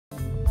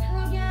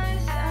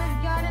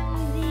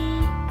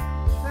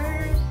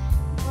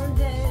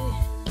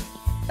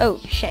Oh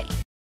shit.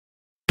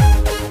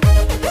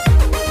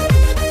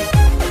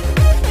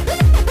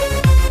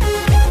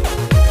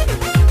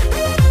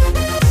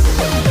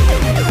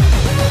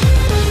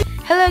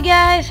 Hello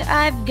guys,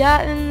 I've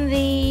gotten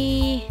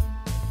the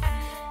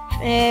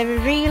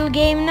real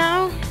game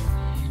now.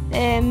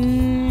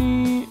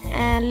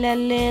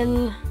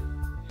 MegaAlalil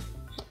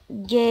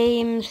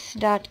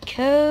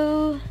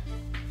games.co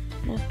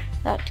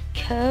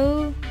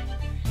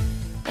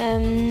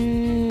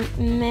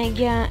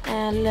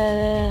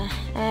MegaAlalil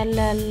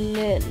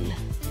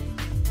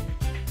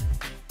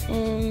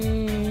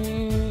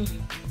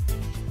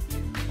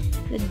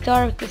the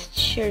darkest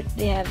shirt,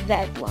 they have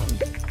that one.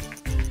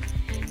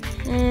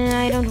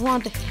 I don't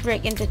want a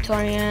freaking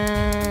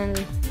tutorial.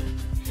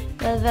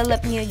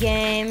 Develop new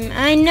game.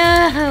 I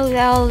know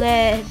all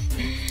this.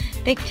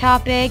 Big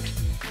topic.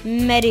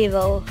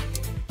 Medieval.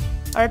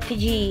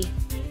 RPG.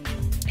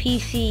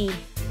 PC.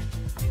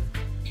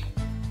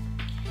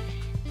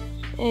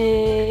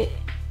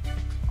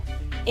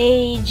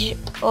 Age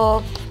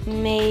of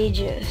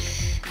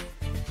Mages.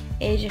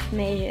 Age of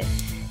Mages.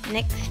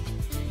 Next.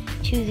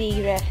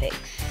 2D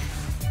graphics.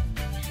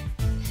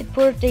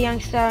 Support the young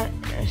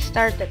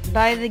startup.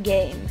 Buy the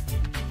game.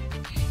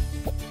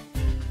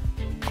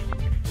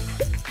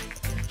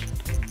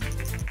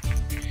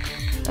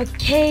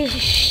 Okay,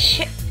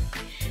 shit.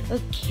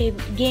 Okay,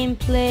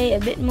 gameplay a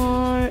bit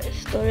more.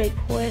 Story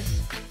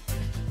quest.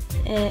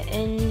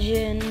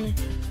 Engine.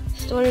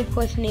 Story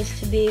quest needs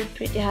to be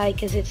pretty high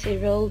because it's a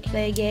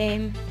roleplay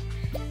game.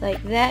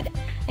 Like that.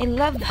 I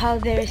love how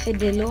there's a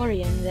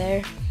DeLorean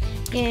there.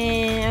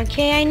 Yeah,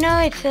 okay, I know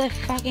it's a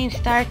fucking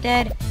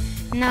started.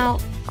 Now,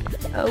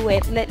 oh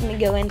wait, let me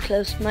go and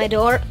close my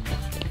door.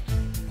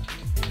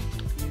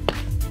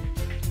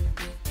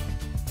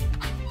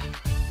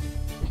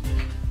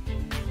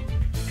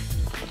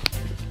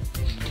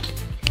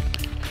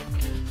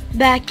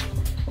 Back.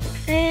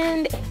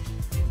 And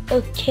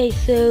okay,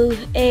 so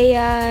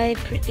AI,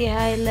 pretty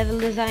high level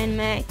design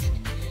max,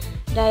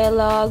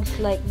 dialogues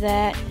like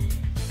that,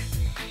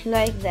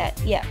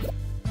 yeah.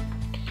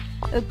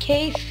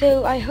 Okay,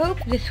 so I hope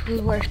this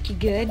will work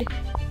good.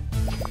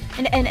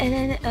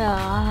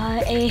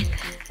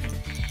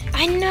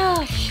 I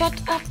know,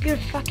 shut up your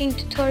fucking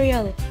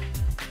tutorial.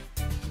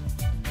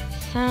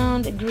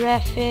 Sound,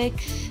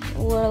 graphics,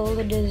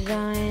 world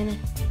design.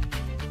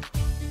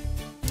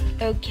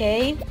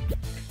 Okay.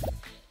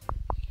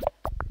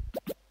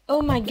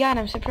 Oh my god,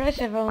 I'm surprised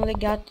I've only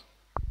got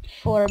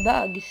 4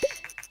 bugs.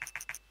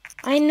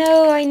 I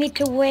know, I need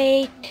to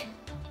wait.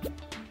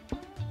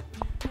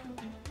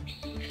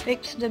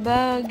 Fix the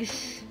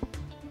bugs.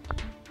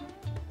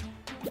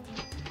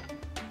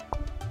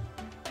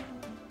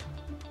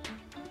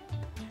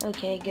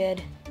 Okay,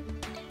 good.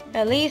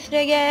 Release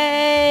the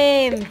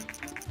game!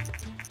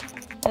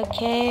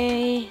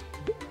 Okay.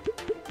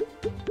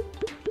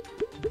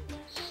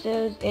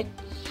 So it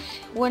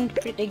went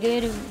pretty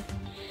good.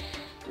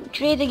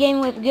 Create a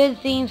game with good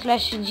theme /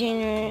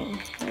 genre.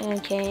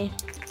 Okay.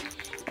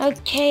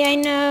 Okay, I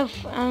know.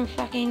 I'm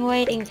fucking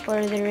waiting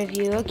for the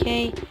review.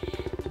 Okay.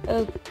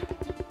 Oh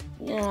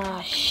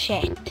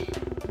shit.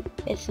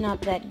 It's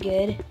not that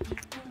good.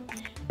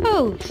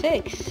 Oh,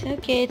 6.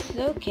 Okay, it's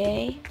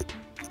okay.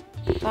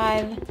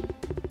 5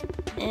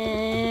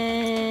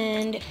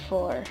 and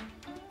 4.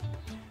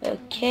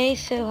 Okay,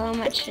 so how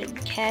much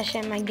cash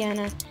am I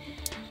gonna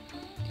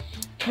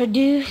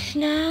produce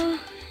now?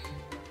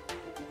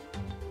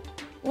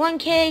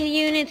 1k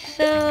units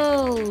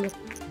sold.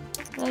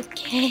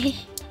 Okay.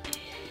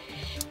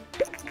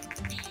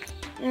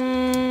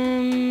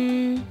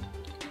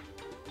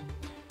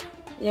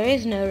 There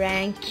is no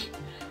rank.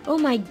 Oh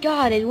my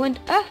god, it went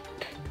up.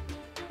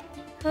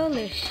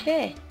 Holy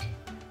shit.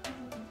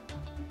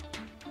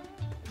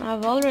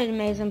 I've already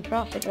made some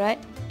profit, right?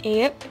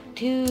 Yep,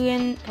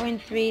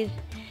 2.3k.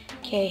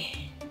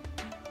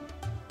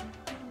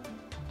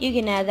 You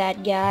can add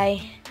that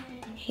guy.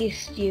 He's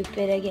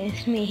stupid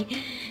against me.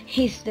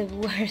 He's the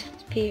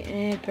worst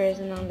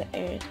person on the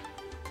earth.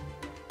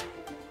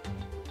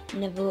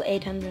 Level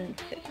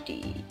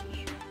 850.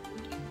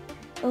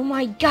 Oh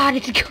my god,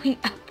 it's going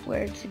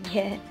upwards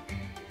again.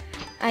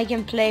 I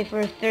can play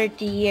for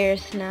 30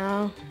 years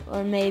now,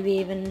 or maybe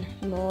even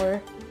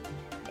more.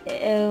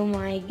 Oh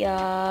my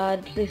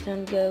god, please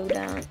don't go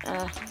down.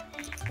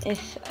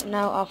 It's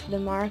now off the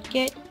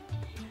market.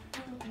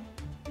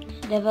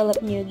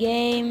 Develop new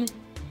game.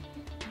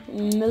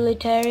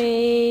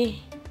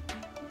 Military.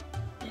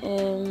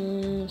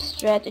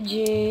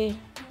 Strategy.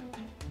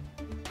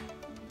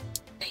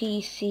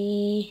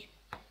 PC.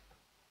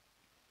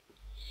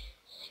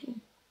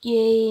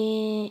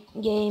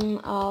 Game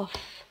of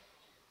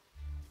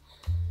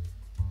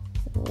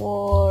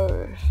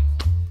War.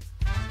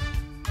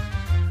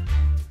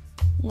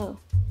 No.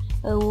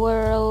 A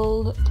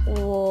World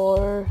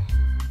War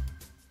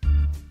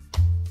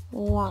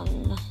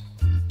One.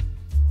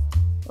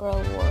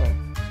 World War.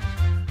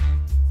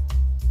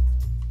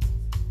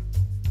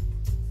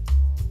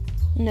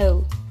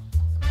 No.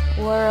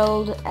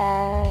 World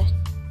at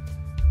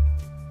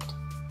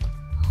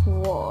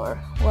War.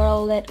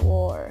 World at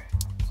War.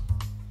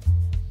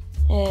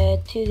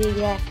 2D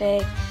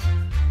graphics.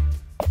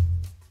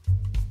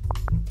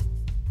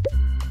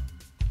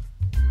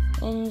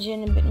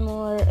 Engine a bit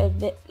more, a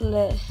bit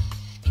less,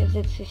 because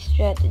it's a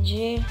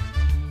strategy.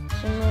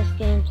 Seamless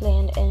gameplay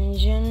and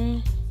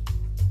engine.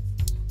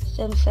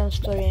 Still some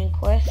story and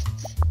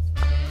quests.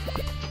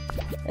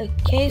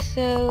 Okay,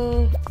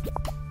 so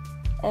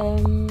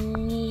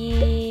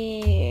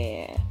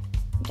yeah,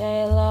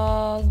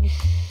 dialogues.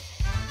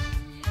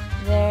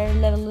 Their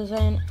level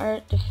design,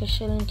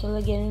 artificial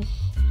intelligence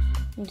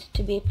needs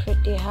to be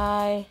pretty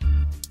high.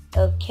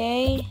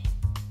 Okay.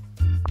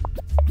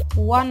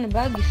 1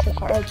 bug so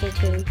far. Okay,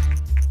 2.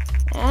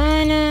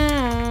 I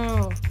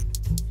know.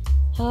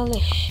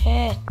 Holy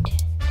shit.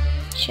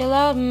 Chill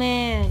out,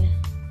 man.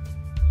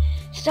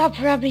 Stop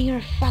rubbing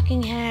your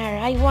fucking hair.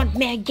 I want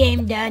my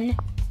game done.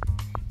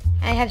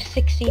 I have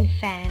 16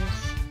 fans.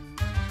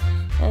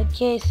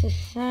 Okay, so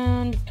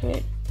sound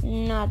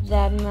not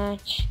that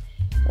much.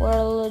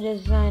 World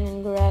design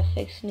and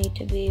graphics need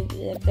to be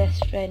the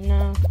best right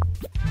now.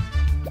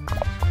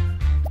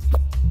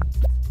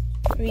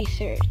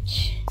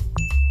 Research.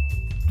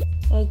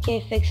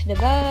 Okay, fix the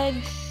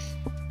bugs.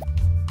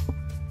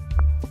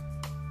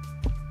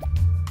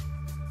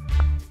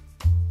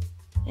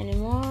 Any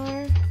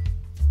more?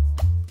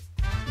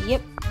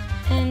 Yep.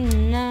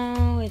 And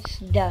now it's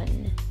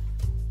done.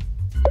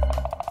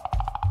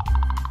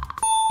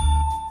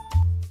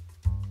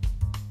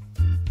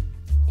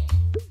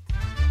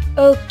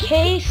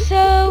 Okay,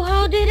 so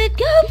how did it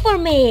go for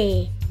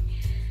me?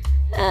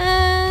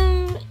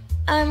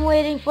 I'm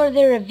waiting for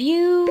the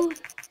review.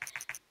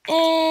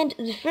 And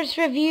the first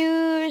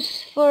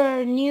reviews for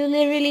our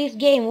newly released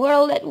game,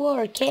 World at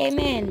War, came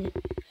in.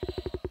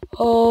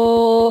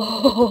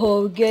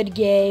 Oh, good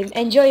game.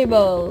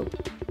 Enjoyable.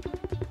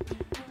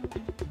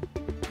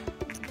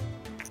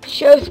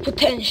 Shows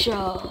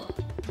potential.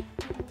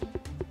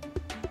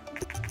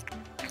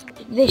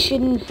 They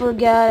shouldn't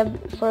forget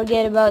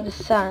about the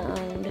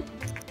sound.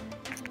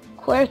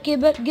 Quirky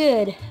but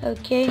good.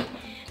 Okay.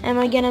 Am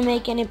I gonna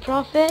make any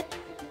profit?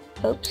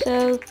 Hope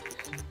so.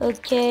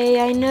 Okay,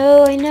 I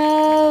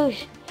know.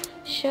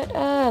 Shut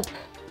up.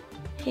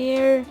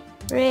 Here,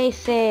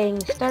 racing.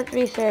 Start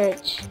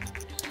research.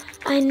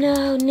 I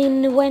know,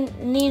 Ninvento.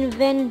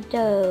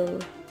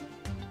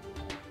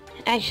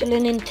 Actually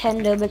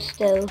Nintendo, but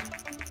still.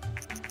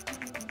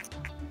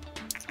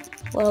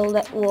 World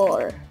at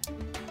War.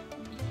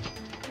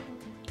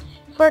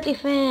 40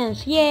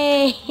 fans,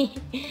 yay!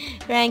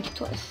 Rank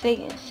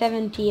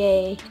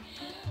 78.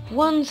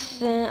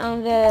 Once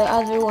on the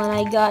other one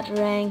I got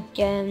rank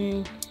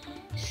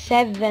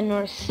 7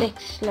 or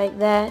 6 like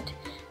that,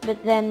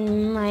 but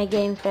then my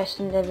game crashed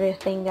and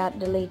everything got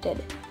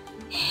deleted.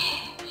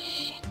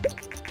 Shit.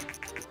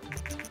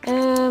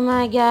 Oh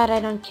my god, I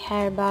don't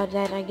care about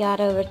that. I got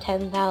over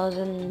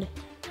 10,000.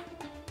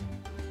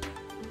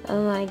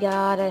 Oh my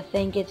god, I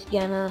think it's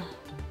gonna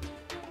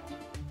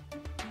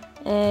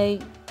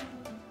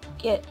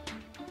get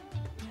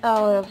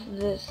out of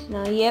this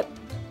now. Yep.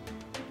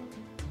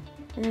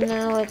 And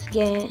now let's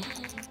get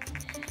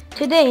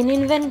today.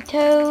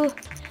 Ninvento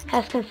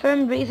has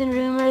confirmed recent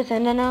rumors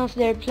and announced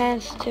their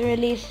plans to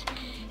release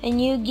a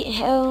new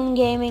home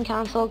gaming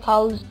console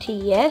called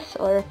TS,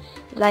 or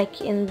like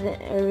in the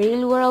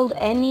real world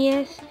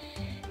NES,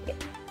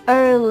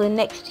 early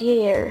next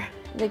year.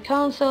 The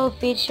console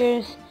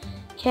features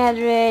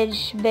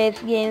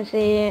cartridge-based games.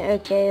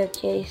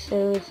 Okay,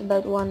 so it's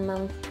about 1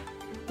 month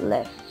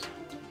left.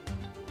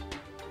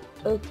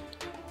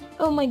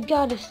 Oh my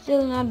god, it's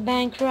still not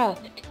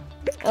bankrupt.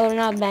 Oh,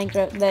 not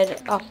bankrupt,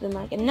 but off the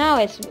market. Now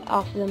it's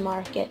off the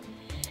market.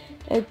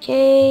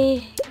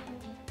 Okay.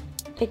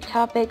 Pick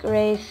topic: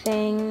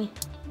 racing,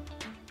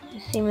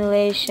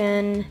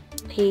 simulation,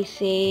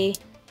 PC,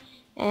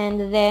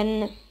 and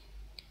then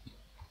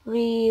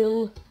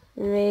real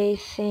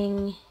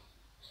racing.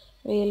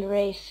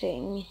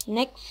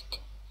 Next.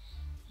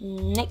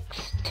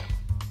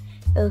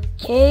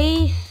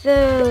 Okay, so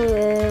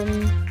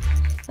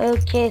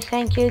okay,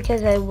 thank you,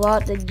 because I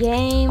bought the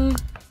game.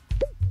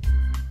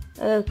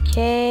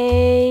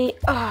 Okay.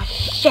 Oh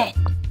shit.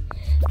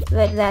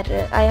 But that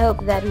I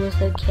hope that was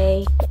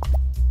okay.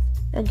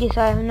 Okay,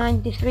 so I have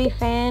 93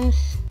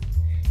 fans.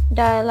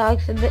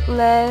 Dialogue's a bit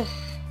less.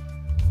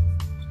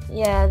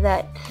 Yeah,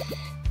 that's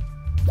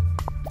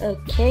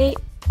okay.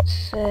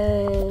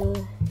 So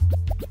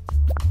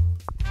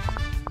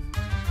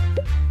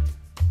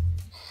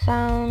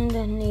sound,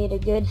 I need a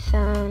good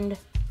sound.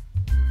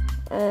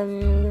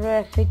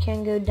 Graphic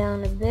can go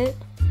down a bit.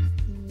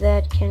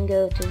 That can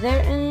go to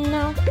there. And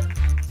now,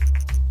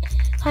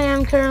 hi,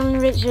 I'm Colonel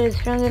Richards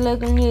from the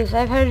local news.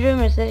 I've heard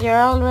rumors that you're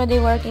already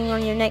working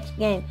on your next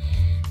game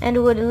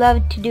and would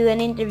love to do an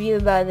interview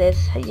about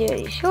this.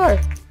 Yeah, sure.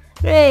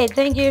 Great,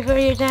 thank you for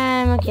your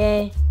time.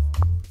 Okay.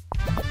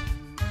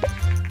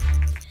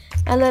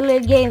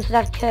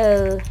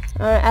 MegaAlalil.co,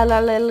 or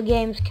MegaAlalil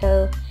Games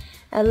Co.,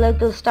 a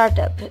local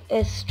startup,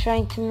 is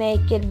trying to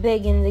make it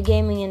big in the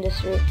gaming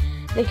industry.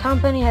 The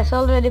company has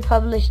already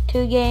published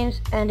 2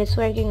 games and is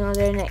working on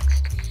their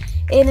next.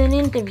 In an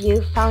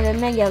interview, founder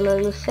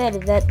MegaAlalil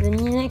said that the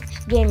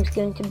next game is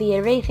going to be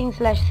a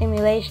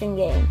racing/simulation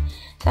game,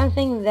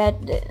 something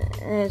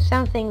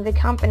the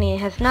company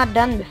has not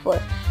done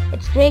before.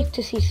 It's great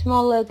to see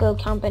small local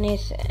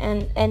companies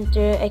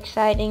enter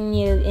exciting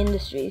new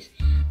industries.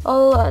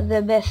 All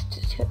the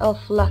best of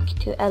luck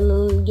to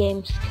Alil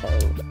Games Co.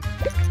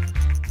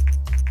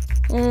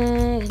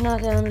 It's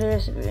not under.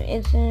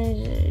 It's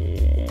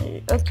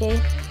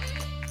okay.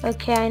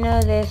 Okay, I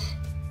know this.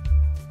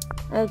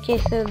 Okay,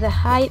 so the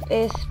hype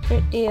is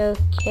pretty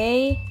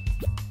okay.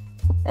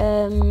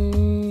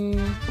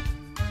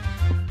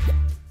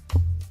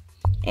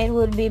 It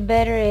would be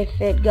better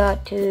if it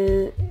got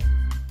to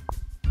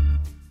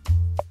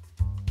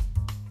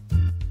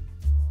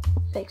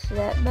fix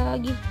that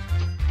bug.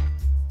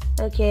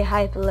 Okay,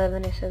 hype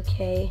 11 is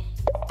okay.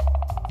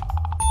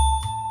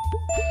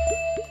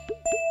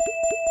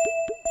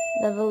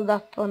 Leveled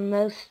up on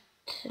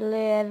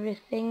mostly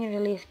everything.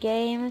 Release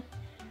game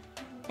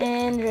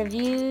and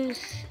reviews.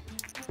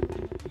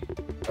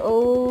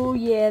 Oh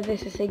yeah,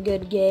 this is a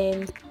good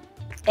game.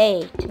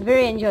 8,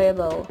 very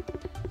enjoyable.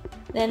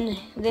 Then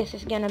this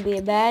is gonna be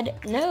a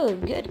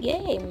good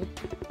game.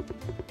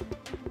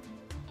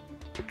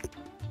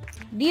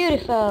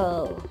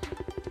 Beautiful.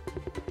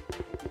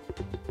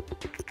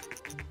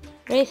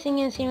 Racing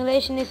and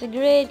simulation is a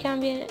great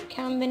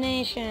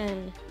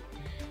combination.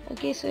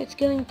 Okay, so it's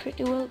going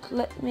pretty well.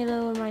 Let me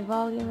lower my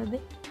volume a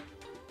bit.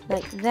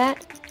 Like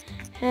that.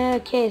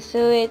 Okay,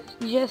 so it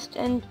just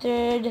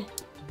entered.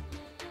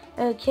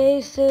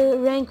 Okay, so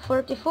rank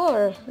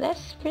 44.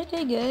 That's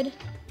pretty good.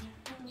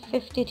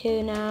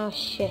 52 now.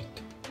 Shit.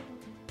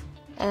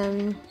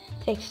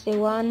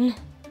 61.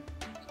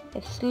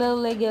 It's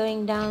slowly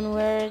going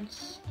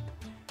downwards.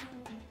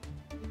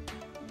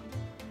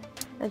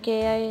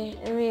 Okay, I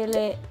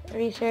really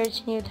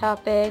research new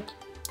topic.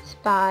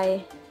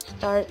 Spy.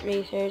 Start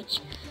research.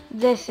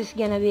 This is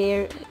gonna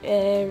be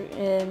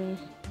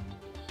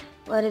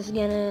what is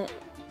gonna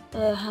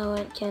how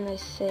can I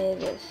say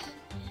this?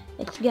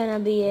 It's gonna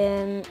be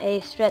a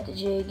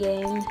strategy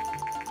game.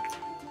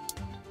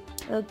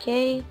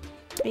 Okay,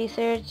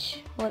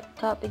 research. What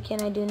topic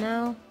can I do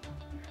now?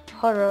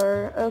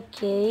 Horror.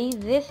 Okay,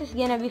 this is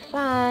gonna be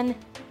fun,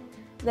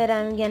 but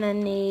I'm gonna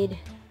need.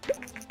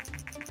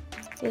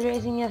 It's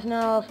raising us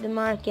now off the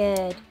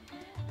market.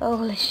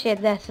 Holy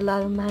shit, that's a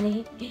lot of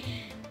money.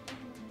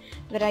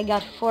 But I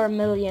got 4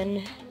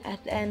 million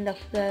at the end of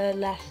the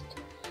last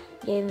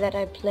game that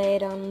I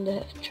played on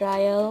the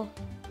trial.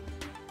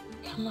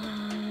 Come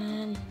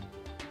on.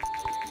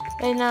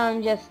 Right now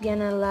I'm just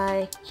gonna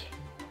like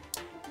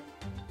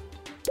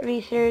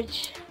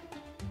research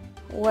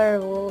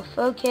werewolf.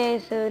 Okay,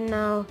 so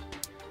now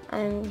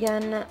I'm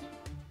gonna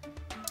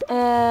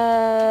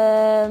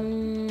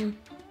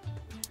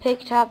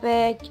pick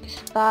topic,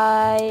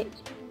 spy,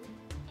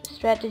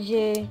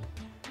 strategy.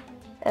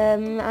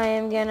 I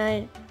am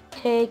gonna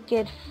take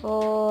it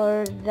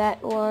for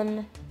that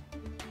one.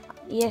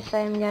 Yes,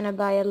 I'm gonna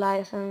buy a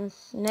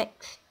license.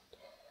 Next,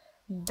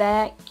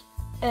 back.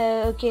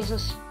 Okay, so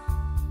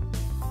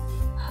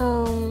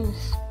home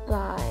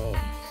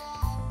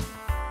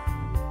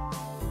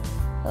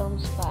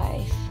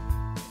spice,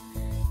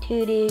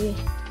 2D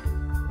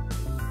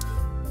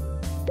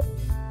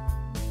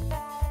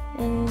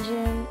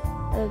engine.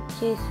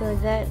 Okay, so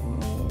that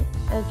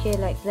okay,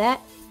 like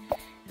that.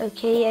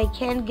 Okay, I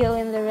can't go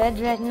in the red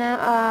right now.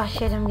 Ah,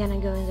 shit, I'm gonna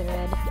go in the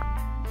red.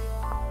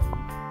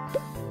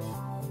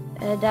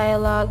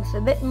 Dialogues a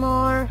bit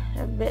more,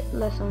 a bit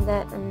less on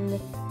that, and a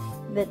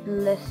bit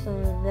less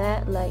on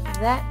that, like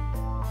that.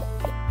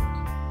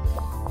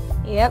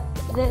 Yep,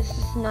 this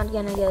is not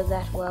gonna go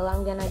that well.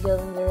 I'm gonna go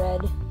in the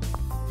red.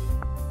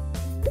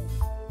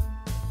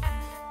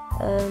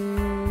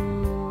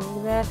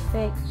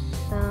 Graphics,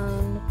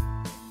 sound,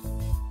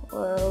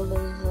 world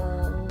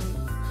design.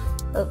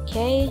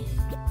 Okay.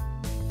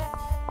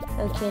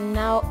 Okay,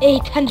 now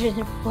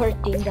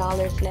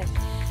 $814 left.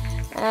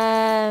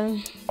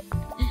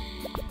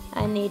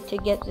 I need to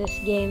get this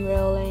game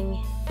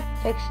rolling.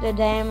 Fix the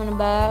diamond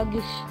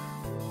bugs.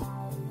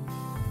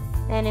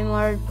 Any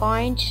more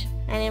points?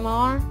 Any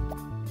more?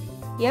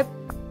 Yep.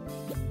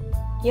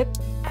 Yep.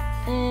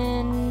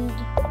 And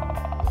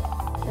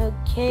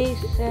okay,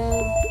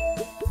 so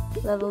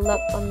level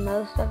up on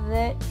most of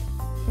it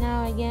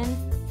now again.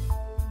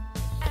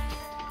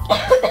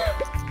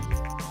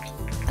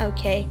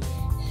 Okay,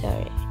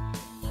 sorry.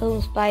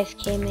 Home Spice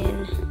came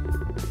in.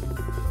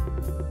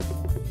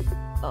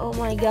 Oh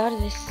my god,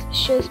 this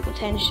shows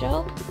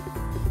potential.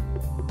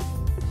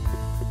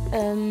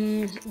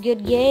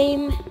 Good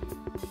game.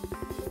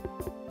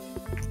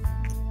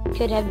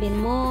 Could have been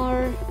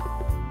more.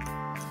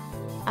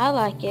 I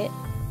like it.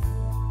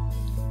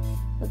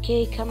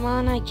 Okay, come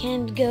on, I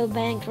can't go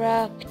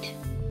bankrupt.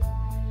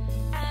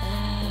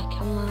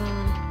 Come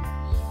on.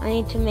 I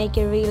need to make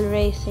a real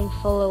racing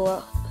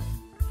follow-up.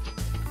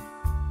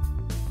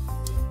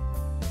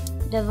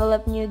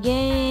 Develop new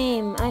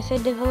game. I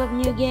said develop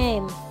new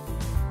game.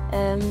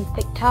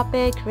 Pick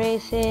topic,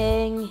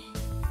 racing,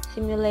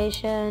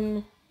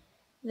 simulation,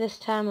 this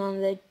time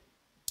on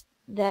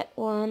that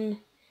one,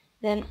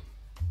 then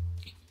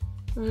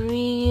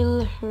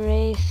real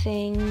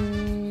racing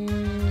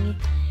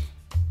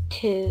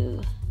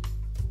 2,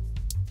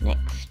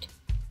 next.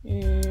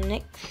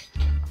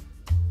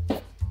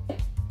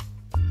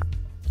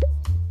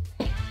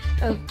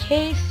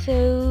 Okay,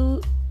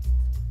 so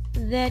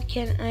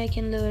I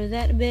can lower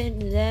that a bit,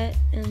 that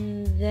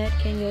and that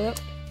can go up.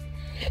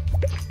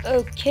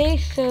 Okay,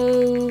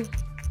 so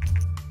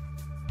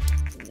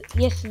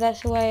yes,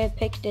 that's why I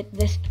picked it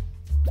this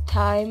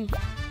time.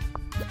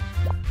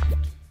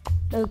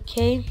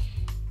 Okay,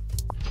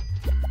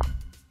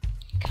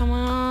 come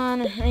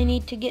on, I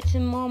need to get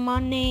some more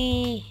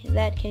money.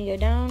 That can go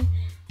down,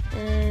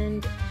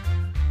 and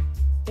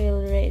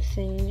real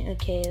racing,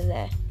 okay,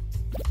 there.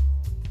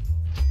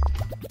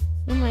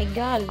 Oh my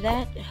god,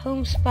 that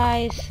Home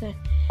Spice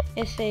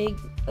is a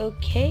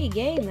okay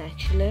game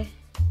actually.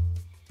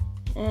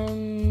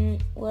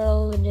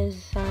 World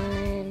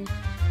design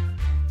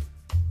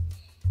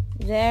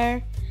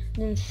there,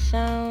 then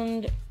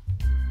sound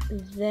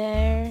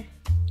there,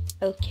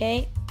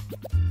 okay.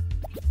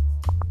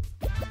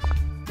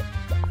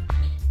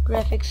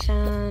 Graphic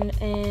sound,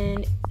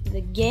 and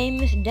the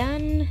game is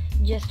done,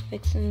 just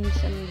fixing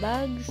some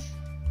bugs.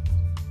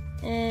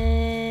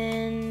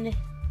 And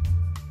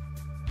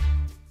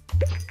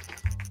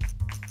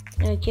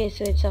okay,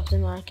 so it's off the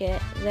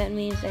market. That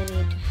means I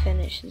need to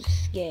finish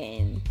this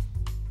game.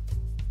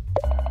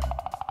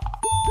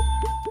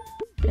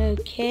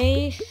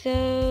 Okay,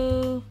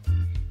 so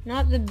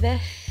not the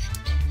best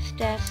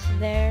stats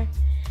there.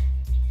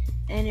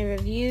 Any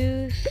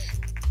reviews?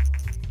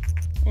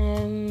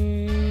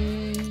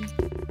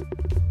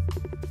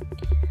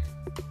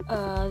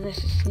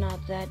 This is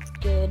not that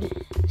good.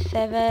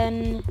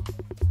 7.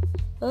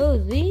 Oh,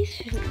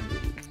 these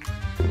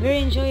very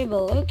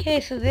enjoyable.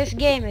 Okay, so this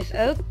game is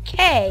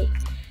okay.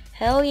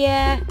 Hell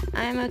yeah,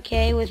 I'm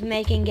okay with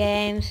making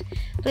games.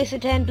 Please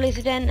attend,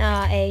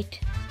 8.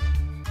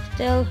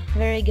 Still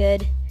very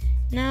good.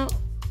 Now,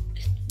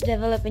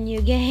 develop a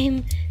new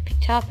game. Pick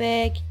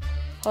topic.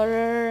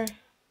 Horror.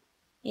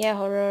 Yeah,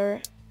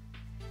 horror.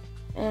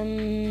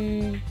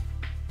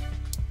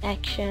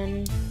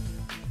 Action.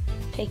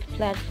 Pick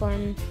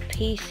platform.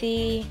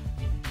 PC.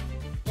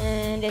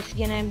 And it's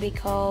gonna be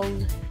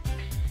called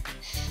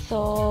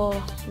Saw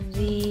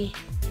the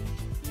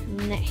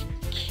Neck.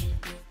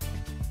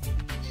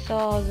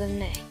 Saw the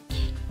Neck.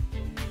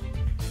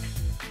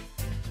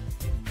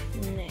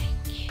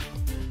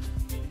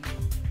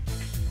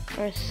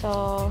 Or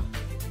saw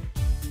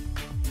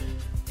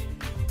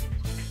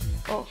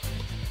off.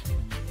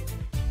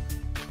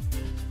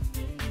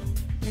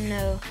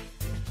 No.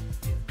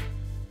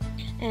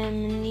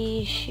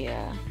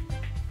 Amnesia.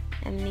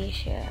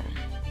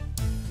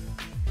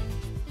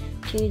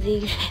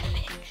 2D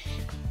graphics.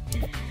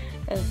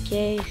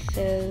 Okay,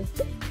 so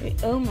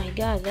oh my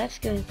god, that's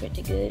going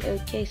pretty good.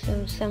 Okay,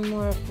 so some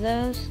more of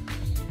those.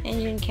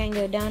 Engine can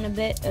go down a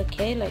bit.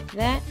 Okay, like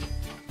that.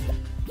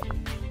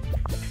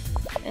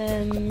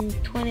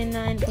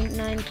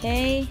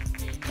 29.9k.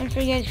 Don't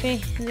forget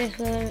this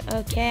will.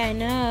 Okay, I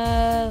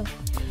know.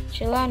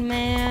 Chill out,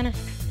 man.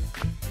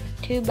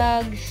 2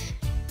 bugs.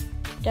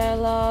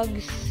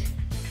 Dialogues.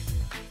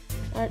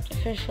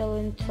 Artificial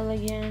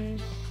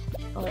intelligence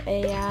or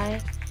AI.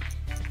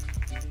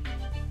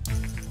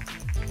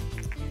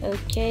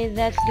 Okay,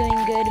 that's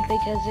going good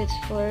because it's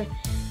for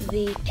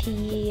the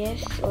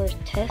TES or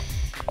TES.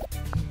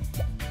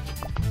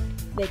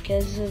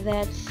 Because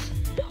that's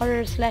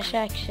horror /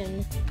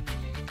 action.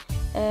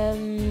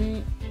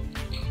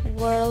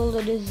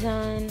 World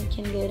design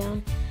can go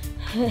down.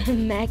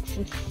 Max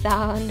and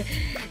sound,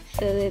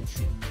 so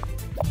it's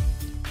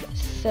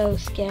so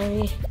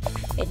scary,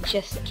 it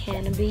just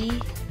can be.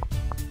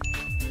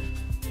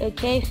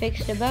 Okay,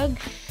 fix the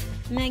bugs.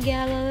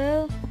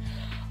 MegaAlalil.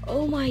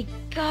 Oh my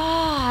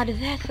god,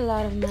 that's a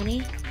lot of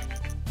money.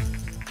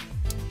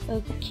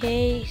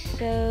 Okay,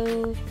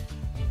 so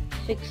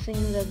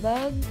fixing the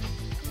bugs.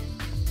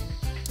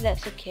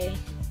 That's okay.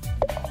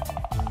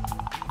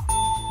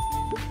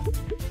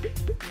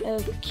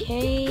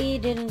 Okay,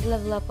 didn't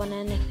level up on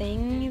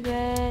anything,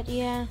 but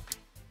yeah.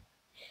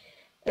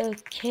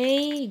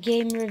 Okay,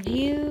 game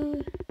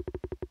review.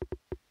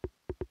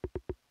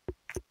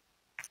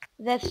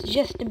 That's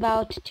just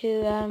about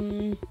to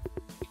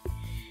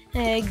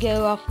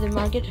go off the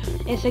market.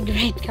 It's a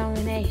great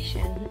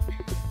combination.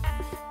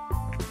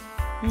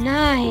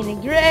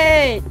 9,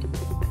 great!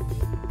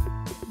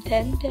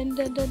 10,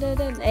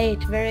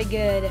 8, very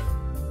good.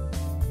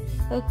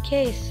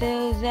 Okay,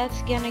 so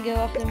that's gonna go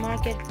off the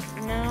market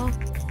now,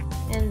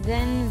 and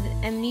then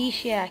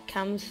Amnesia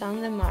comes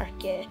on the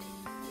market,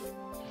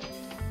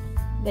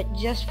 but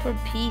just for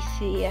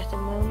PC at the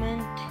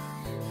moment.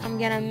 I'm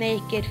gonna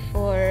make it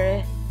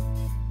for,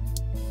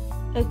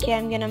 okay,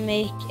 I'm gonna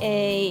make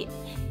a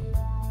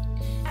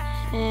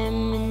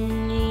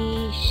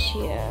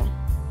Amnesia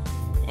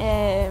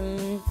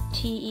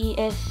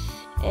TES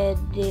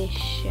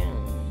edition.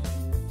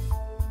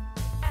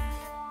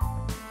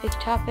 Pick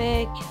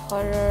topic,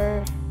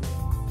 horror,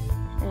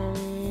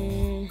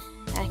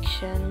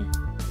 action,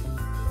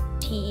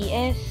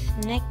 TES,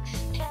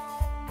 next,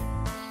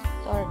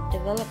 start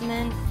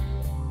development.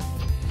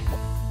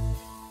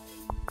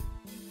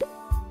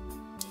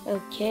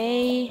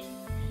 Okay,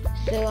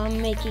 so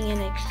I'm making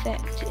an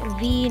exact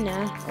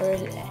Vina, or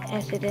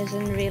as it is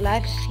in real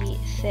life,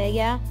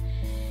 Sega.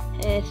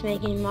 It's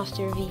making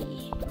Master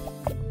V.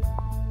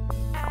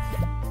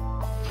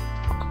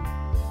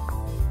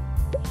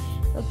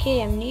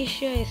 Okay,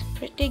 Amnesia is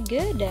pretty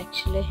good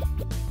actually.